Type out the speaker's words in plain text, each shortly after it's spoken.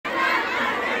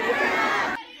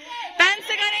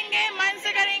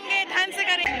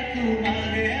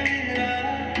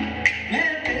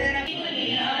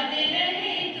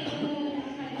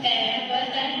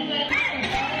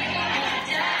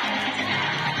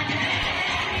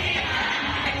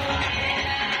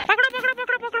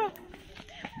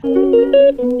नमस्ते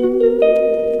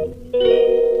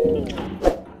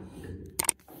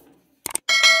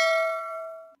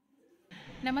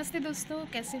दोस्तों,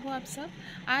 कैसे हो आप सब।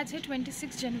 आज है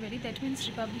 26 जनवरी, that means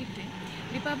Republic day.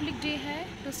 Republic day है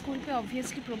तो स्कूल पे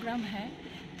ऑब्वियसली प्रोग्राम है।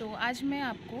 तो आज मैं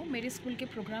आपको मेरे स्कूल के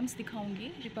प्रोग्राम्स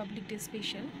दिखाऊंगी रिपब्लिक डे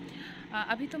स्पेशल।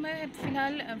 अभी तो मैं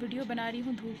फ़िलहाल वीडियो बना रही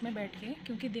हूँ धूप में बैठ के,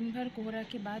 क्योंकि दिन भर कोहरा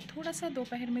के बाद थोड़ा सा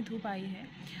दोपहर में धूप आई है।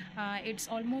 It's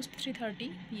almost 3:30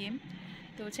 PM।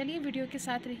 तो चलिए वीडियो के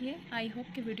साथ रहिए। आई होप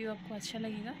कि वीडियो आपको अच्छा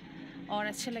लगेगा, और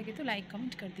अच्छा लगे तो लाइक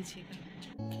कमेंट कर दीजिएगा।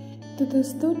 तो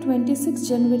दोस्तों, 26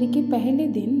 जनवरी के पहले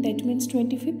दिन, दैट मीन्स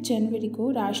 25 जनवरी को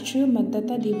राष्ट्रीय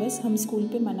मतदाता दिवस हम स्कूल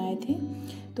पे मनाए थे।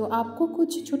 तो आपको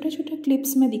कुछ छोटा छोटा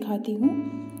क्लिप्स में दिखाती हूँ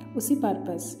उसी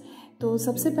पर्पस। तो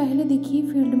सबसे पहले देखिए,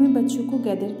 फील्ड में बच्चों को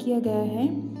गैदर किया गया है।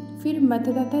 फिर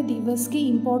मतदाता दिवस के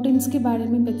इम्पोर्टेंस के बारे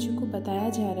में बच्चों को बताया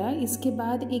जा रहा है। इसके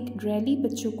बाद एक रैली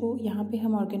बच्चों को यहाँ पे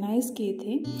हम ऑर्गेनाइज़ किए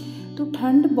थे। तो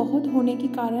ठंड बहुत होने के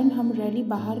कारण हम रैली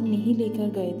बाहर नहीं लेकर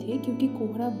गए थे, क्योंकि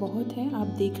कोहरा बहुत है, आप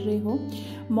देख रहे हो।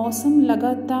 मौसम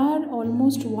लगातार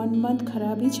ऑलमोस्ट 1 मंथ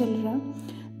ख़राब ही चल रहा।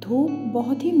 धूप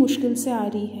बहुत ही मुश्किल से आ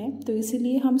रही है, तो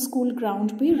इसीलिए हम स्कूल ग्राउंड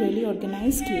पे रैली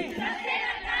ऑर्गेनाइज़ किए थे।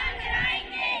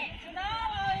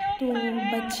 तो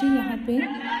बच्चे यहाँ पे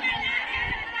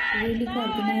रैली को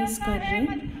ऑर्गेनाइज कर रहे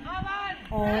हैं,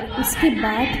 और उसके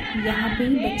बाद यहाँ पे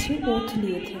बच्चे ओथ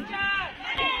लिए थे।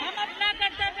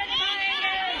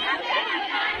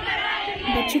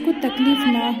 बच्चों को तकलीफ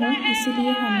ना हो,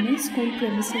 इसीलिए हमने स्कूल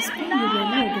प्रेमिसेस पे ये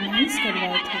रैली ऑर्गेनाइज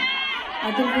करवाए थे।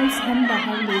 अदरवाइज हम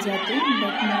बाहर ले जाते,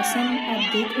 बट मौसम आप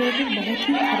देख रहे हो बहुत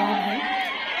ही ख़राब है।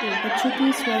 तो बच्चों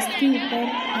के स्वास्थ्य के ऊपर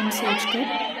हम सोचकर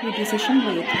ये डिसीजन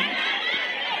लिए थे।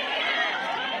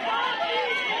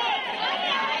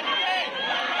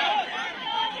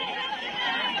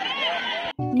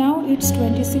 Now it's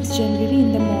 26 January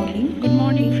in the morning. Good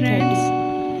morning friends।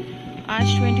 आज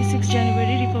 26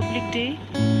 जनवरी रिपब्लिक डे,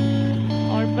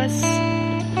 और बस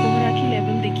कोहरा की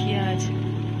लेवल देखिए। आज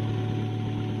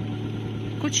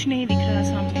कुछ नहीं दिख रहा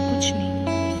सामने, कुछ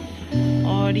नहीं।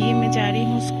 और ये मैं जा रही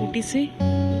हूँ स्कूटी से,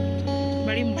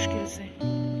 बड़ी मुश्किल से।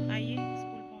 आइए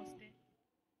स्कूल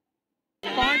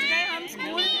पहुँच गए हम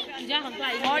स्कूल।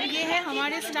 और ये है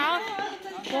हमारे स्टाफ।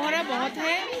 कोहरा बहुत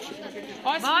है,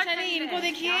 और सारे इनको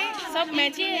देखिए, सब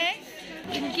मैचिंग है।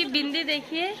 इनकी बिंदी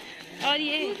देखिए। और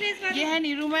ये है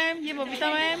नीरू मैम, ये बबीता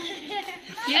मैम,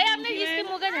 ये आपने इसके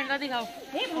मुंह का झंडा दिखाओ।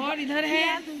 और इधर है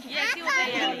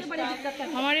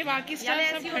हमारे बाकी स्टाफ,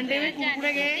 सब ठंडे में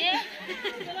कुड़कुड़े गए।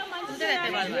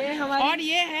 और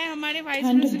ये है हमारे vice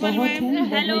principal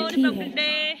ma'am. Hello Republic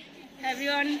day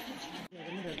everyone.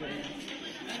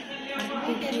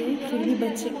 देखिए, फिर भी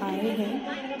बच्चे आए हैं।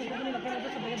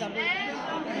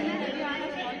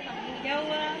 क्या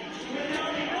हुआ?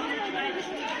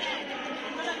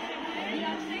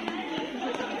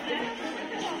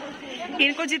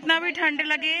 इनको जितना भी ठंड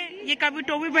लगे, ये कभी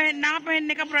टोपी ना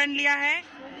पहनने का प्रण लिया है,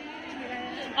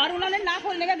 और उन्होंने ना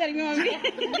खोलने का गर्मियों में भी।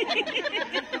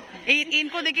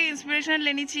 इनको देखिए इंस्पिरेशन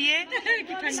लेनी चाहिए।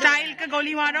 स्टाइल का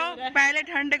गोली मारो, पहले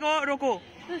ठंड को रोको।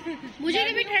 मुझे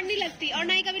कभी ठंड नहीं लगती, और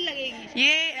ना ही कभी लगेगी।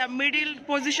 ये मिडिल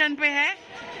पोजीशन पे है,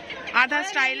 आधा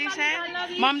स्टाइलिश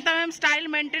है। ममता मैम स्टाइल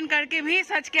मेंटेन करके भी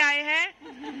सच के आए हैं।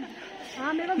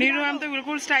 नीरू मैम तो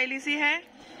बिल्कुल स्टाइलिश ही है।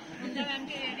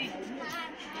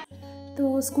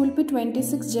 तो स्कूल पे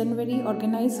 26 जनवरी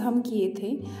ऑर्गेनाइज हम किए थे।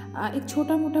 एक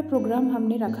छोटा मोटा प्रोग्राम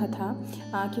हमने रखा था,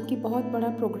 क्योंकि बहुत बड़ा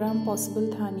प्रोग्राम पॉसिबल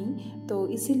था नहीं, तो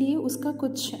इसीलिए उसका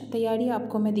कुछ तैयारी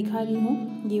आपको मैं दिखा रही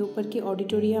हूँ। ये ऊपर के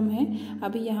ऑडिटोरियम है,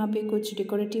 अभी यहाँ पे कुछ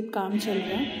डेकोरेटिव काम चल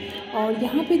रहा है। और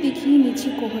यहाँ पे देखिए नीचे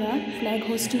कोहरा फ्लैग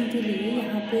होस्टिंग के लिए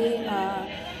यहाँ पे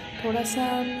थोड़ा सा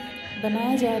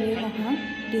बनाया जा रहा है, वहाँ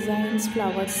डिज़ाइंस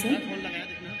फ्लावर से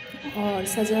और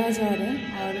सजाया जा रहा है,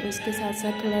 और उसके साथ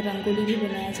साथ थोड़ा रंगोली भी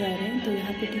बनाया जा रहा है। तो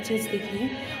यहाँ पे टीचर्स देखिए,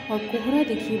 और कोहरा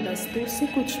देखिए, बस दूर से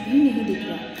कुछ भी नहीं दिख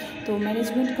रहा। तो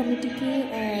मैनेजमेंट कमेटी के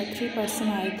 3 पर्सन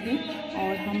आए थे,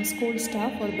 और हम स्कूल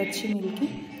स्टाफ और बच्चे मिलके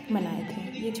मनाए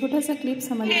थे। ये छोटा सा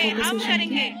क्लिप्स हमारे फोटो सेशन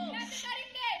की।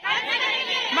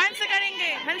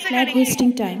 Flag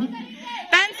hosting time.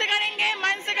 तन से करेंगे,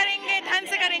 मन से करेंगे, धन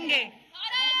से करेंगे।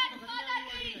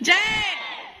 जय।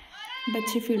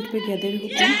 बच्चे फील्ड पे गैदर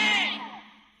होते हैं।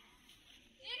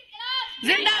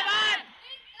 जिंदाबाद,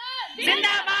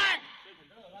 जिंदाबाद।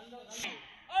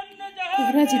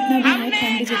 कोहरा जितना भी है,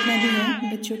 ठंड जितना भी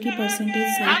है, बच्चों की परसेंटेज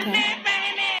सही था।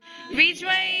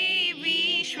 विजयी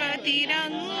विश्व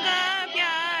तिरंगा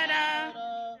प्यारा,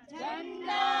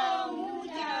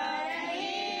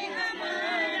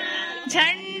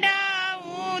 झंडा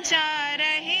ऊंचा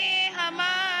रहे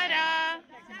हमारा।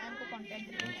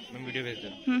 वीडियो भेज दो।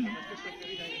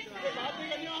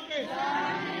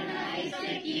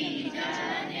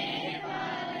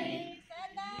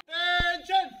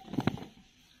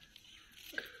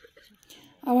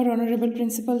 Our Honorable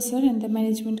Principal Sir and the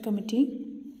Management Committee.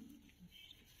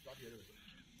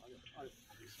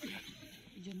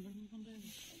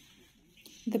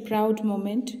 The proud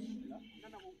moment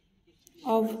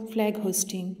of flag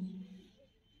hosting.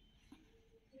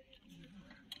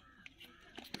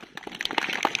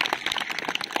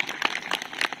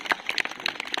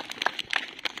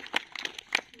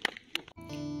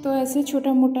 तो ऐसे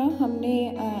छोटा मोटा हमने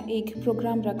एक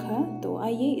प्रोग्राम रखा। तो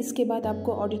आइए इसके बाद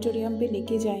आपको ऑडिटोरियम पे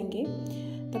लेके जाएंगे।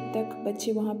 तब तक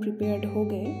बच्चे वहाँ प्रिपेयर्ड हो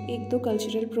गए। एक दो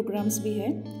कल्चरल प्रोग्राम्स भी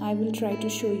है, I will try to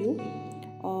show you.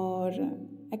 और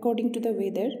अकॉर्डिंग टू द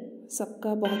वेदर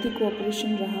सबका बहुत ही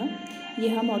कोऑपरेशन रहा। ये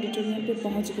हम ऑडिटोरियम पे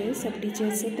पहुँच गए। सब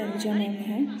टीचर्स से तनुजा मैम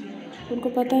हैं, उनको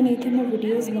पता नहीं था मैं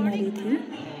वीडियोस बना रही थी।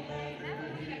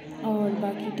 और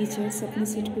बाकी टीचर्स अपनी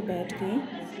सीट पे बैठ गए,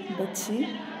 बच्चे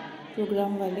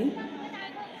प्रोग्राम वाले।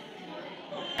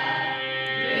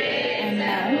 And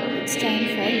now it's time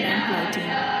for lamp lighting.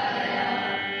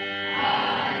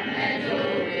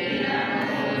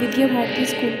 Vidya Bharati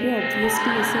school पे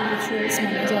ऑब्वियसली ऐसे रिचुअल्स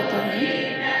माना जाता है।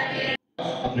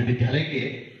 अपने विद्यालय के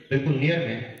बिल्कुल नियर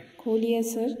में खोलिए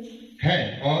सर है,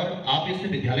 और आप इस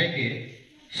विद्यालय के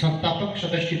संस्थापक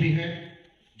सदस्य भी हैं।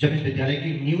 जब इस विद्यालय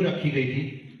की नींव रखी गई थी।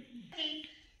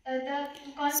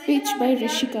 Speech by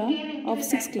Rishika of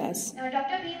 6th class.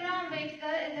 Dr. Bhimrao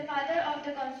Ambedkar is the father of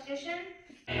the Constitution.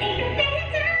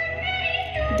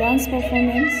 Dance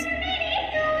performance.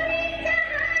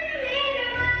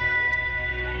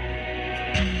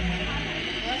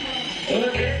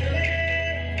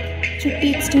 छुट्टी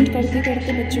एक्सटेंड करते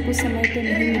करते बच्चों को समय तो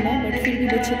नहीं मिला, बट फिर भी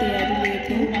बच्चे तैयारी लिए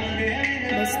थे,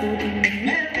 बस 2 दिन नहीं।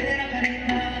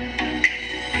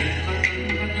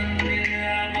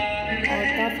 और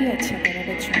काफ़ी अच्छा करा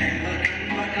बच्चों ने।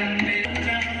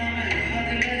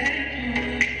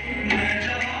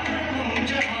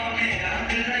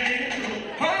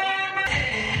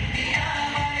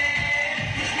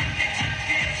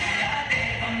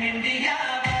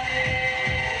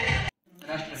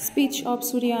 Speech of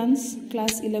Suryansh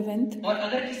class 11th। और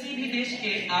अगर किसी भी देश के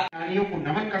नारियों को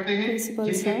नमन करते हैं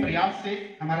जिनके प्रयास से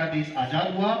हमारा देश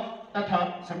आजाद हुआ तथा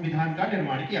संविधान का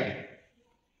निर्माण किया गया।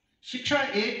 शिक्षा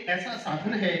एक ऐसा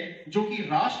साधन है जो कि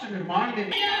राष्ट्र निर्माण में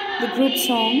The group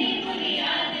song.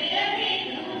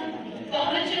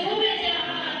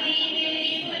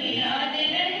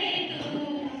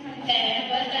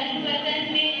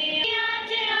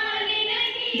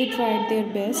 They tried their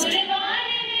best.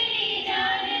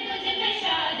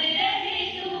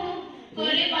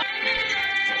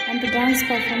 And the dance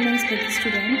performance by the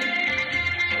student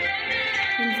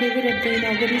in favor of the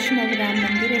inauguration of Ram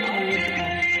Mandir at Ayodhya.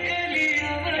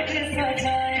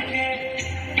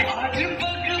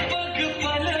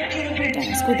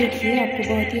 Dance को देखिए, आपको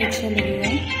बहुत ही अच्छा लगेगा।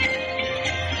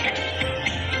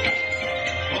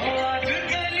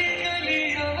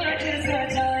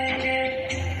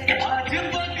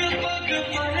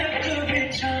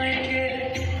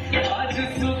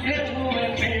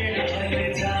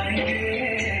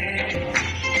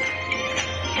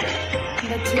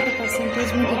 बच्चे का परसेंटेज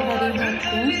में दिखा रही हूँ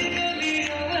आपको।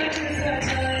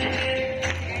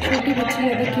 छोटी बच्ची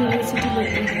ज़्यादा क्यूरियोसिटी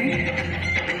लेती है।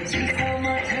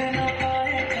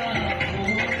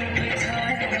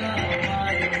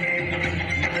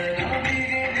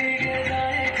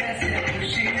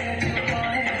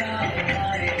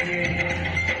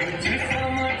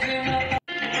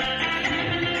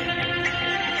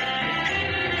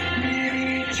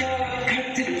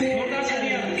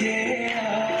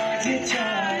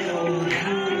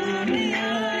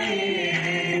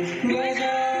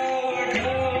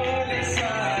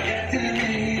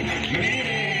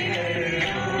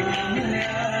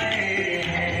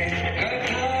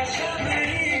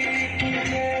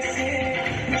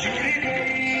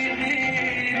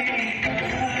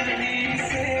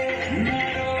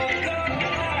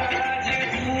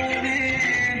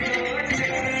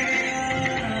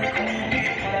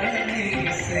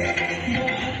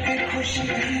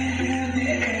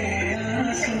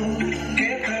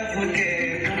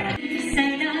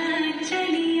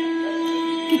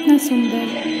 कितना सुंदर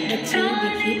बच्चे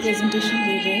देखिए प्रेजेंटेशन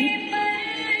दे रहे हैं।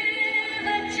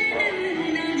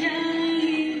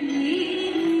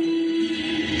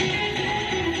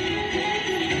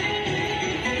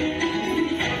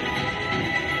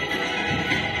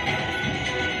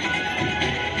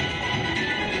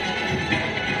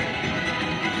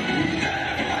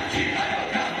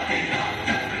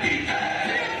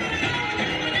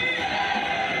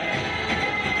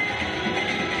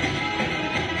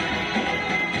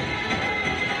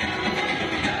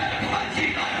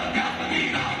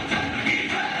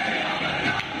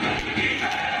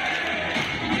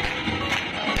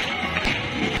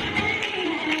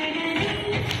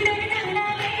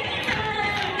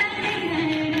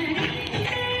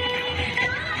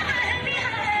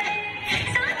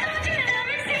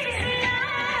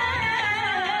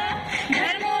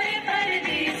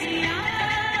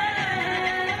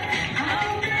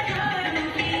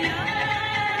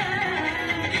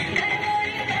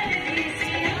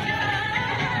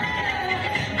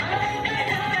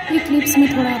 क्लिप्स में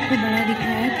थोड़ा आपको बड़ा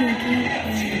दिखाया क्योंकि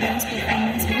डांस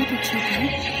परफॉर्मेंस बहुत अच्छा था,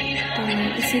 तो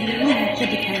इसीलिए मैं आपको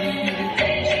दिखा रही हूँ।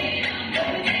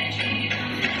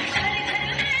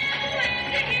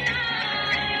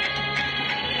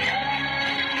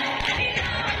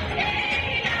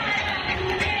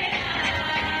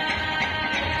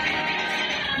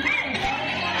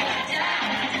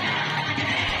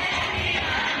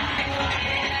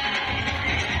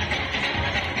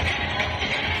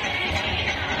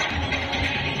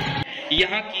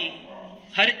 यहाँ की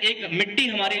हर एक मिट्टी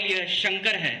हमारे लिए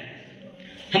शंकर है।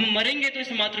 हम मरेंगे तो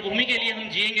इस मातृभूमि के लिए, हम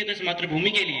जिएंगे तो इस मातृभूमि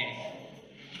के लिए।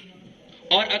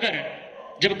 और अगर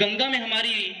जब गंगा में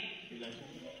हमारी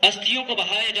अस्थियों को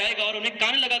बहाया जाएगा और उन्हें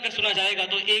कान लगाकर सुना जाएगा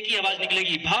तो एक ही आवाज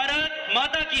निकलेगी, भारत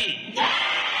माता की।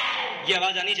 ये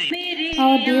आवाज आनी चाहिए।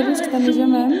 Our dearest Tanuja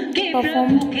ma'am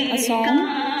performed a song.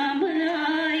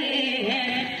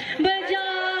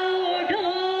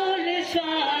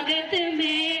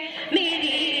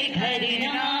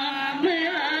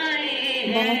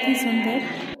 बहुत ही सुंदर।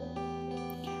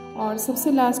 और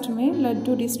सबसे लास्ट में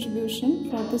Laddu distribution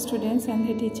for the students and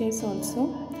the teachers also.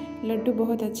 Laddu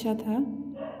बहुत अच्छा था।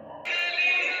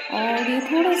 और ये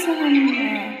थोड़ा सा हम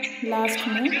लास्ट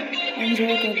में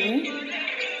एंजॉय कर रहे हैं।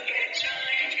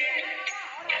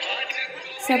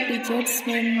 सब teachers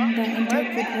when the entire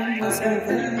programme was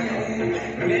over.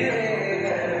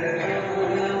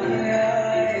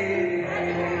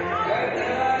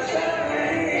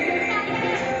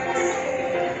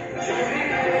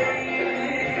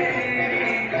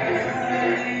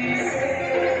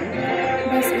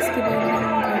 बस इसके बाद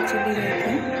हम घर चले गए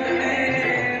थे।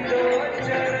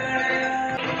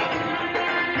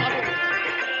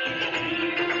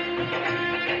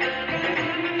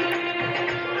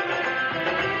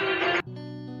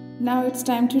 Now it's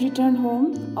time to return home.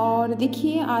 और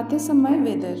देखिए आते समय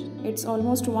वेदर इट्स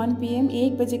ऑलमोस्ट 1 PM,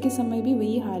 1 बजे के समय भी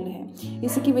वही हाल है।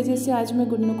 इसी की वजह से आज मैं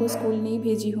गुन्नू को स्कूल नहीं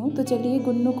भेजी हूँ। तो चलिए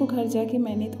गुन्नू को घर जाके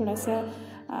मैंने थोड़ा सा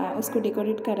उसको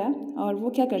डेकोरेट करा। और वो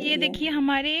क्या करती है, ये देखिए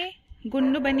हमारे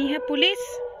गुन्नू बनी है पुलिस,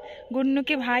 गुन्नू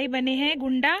के भाई बने हैं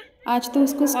गुंडा। आज तो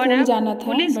उसको स्कूल जाना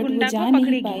था बट वो जा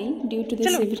नहीं पाई due to the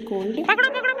severe cold. पकड़ो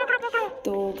पकड़ो पकड़ो पकड़ो।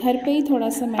 तो घर पे ही थोड़ा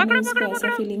सा मैंने उसको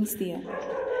ऐसा फीलिंग्स दिया।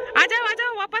 आ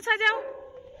जाओ वापस आ जाओ,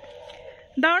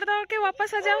 दौड़ दौड़ के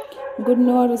वापस आ जाओ।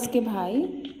 गुन्नू और उसके भाई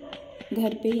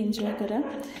घर पे ही एंजॉय करा।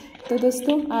 तो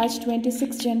दोस्तों आज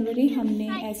 26 जनवरी हमने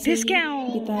ऐसे ही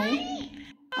बिताए।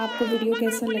 आपको वीडियो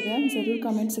कैसा लगा ज़रूर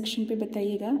कमेंट सेक्शन पे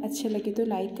बताइएगा। अच्छा लगे तो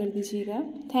लाइक कर दीजिएगा।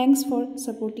 Thanks for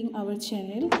supporting our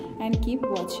channel and keep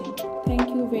watching. Thank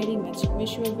you very much.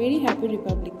 Wish you a very happy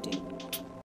Republic day.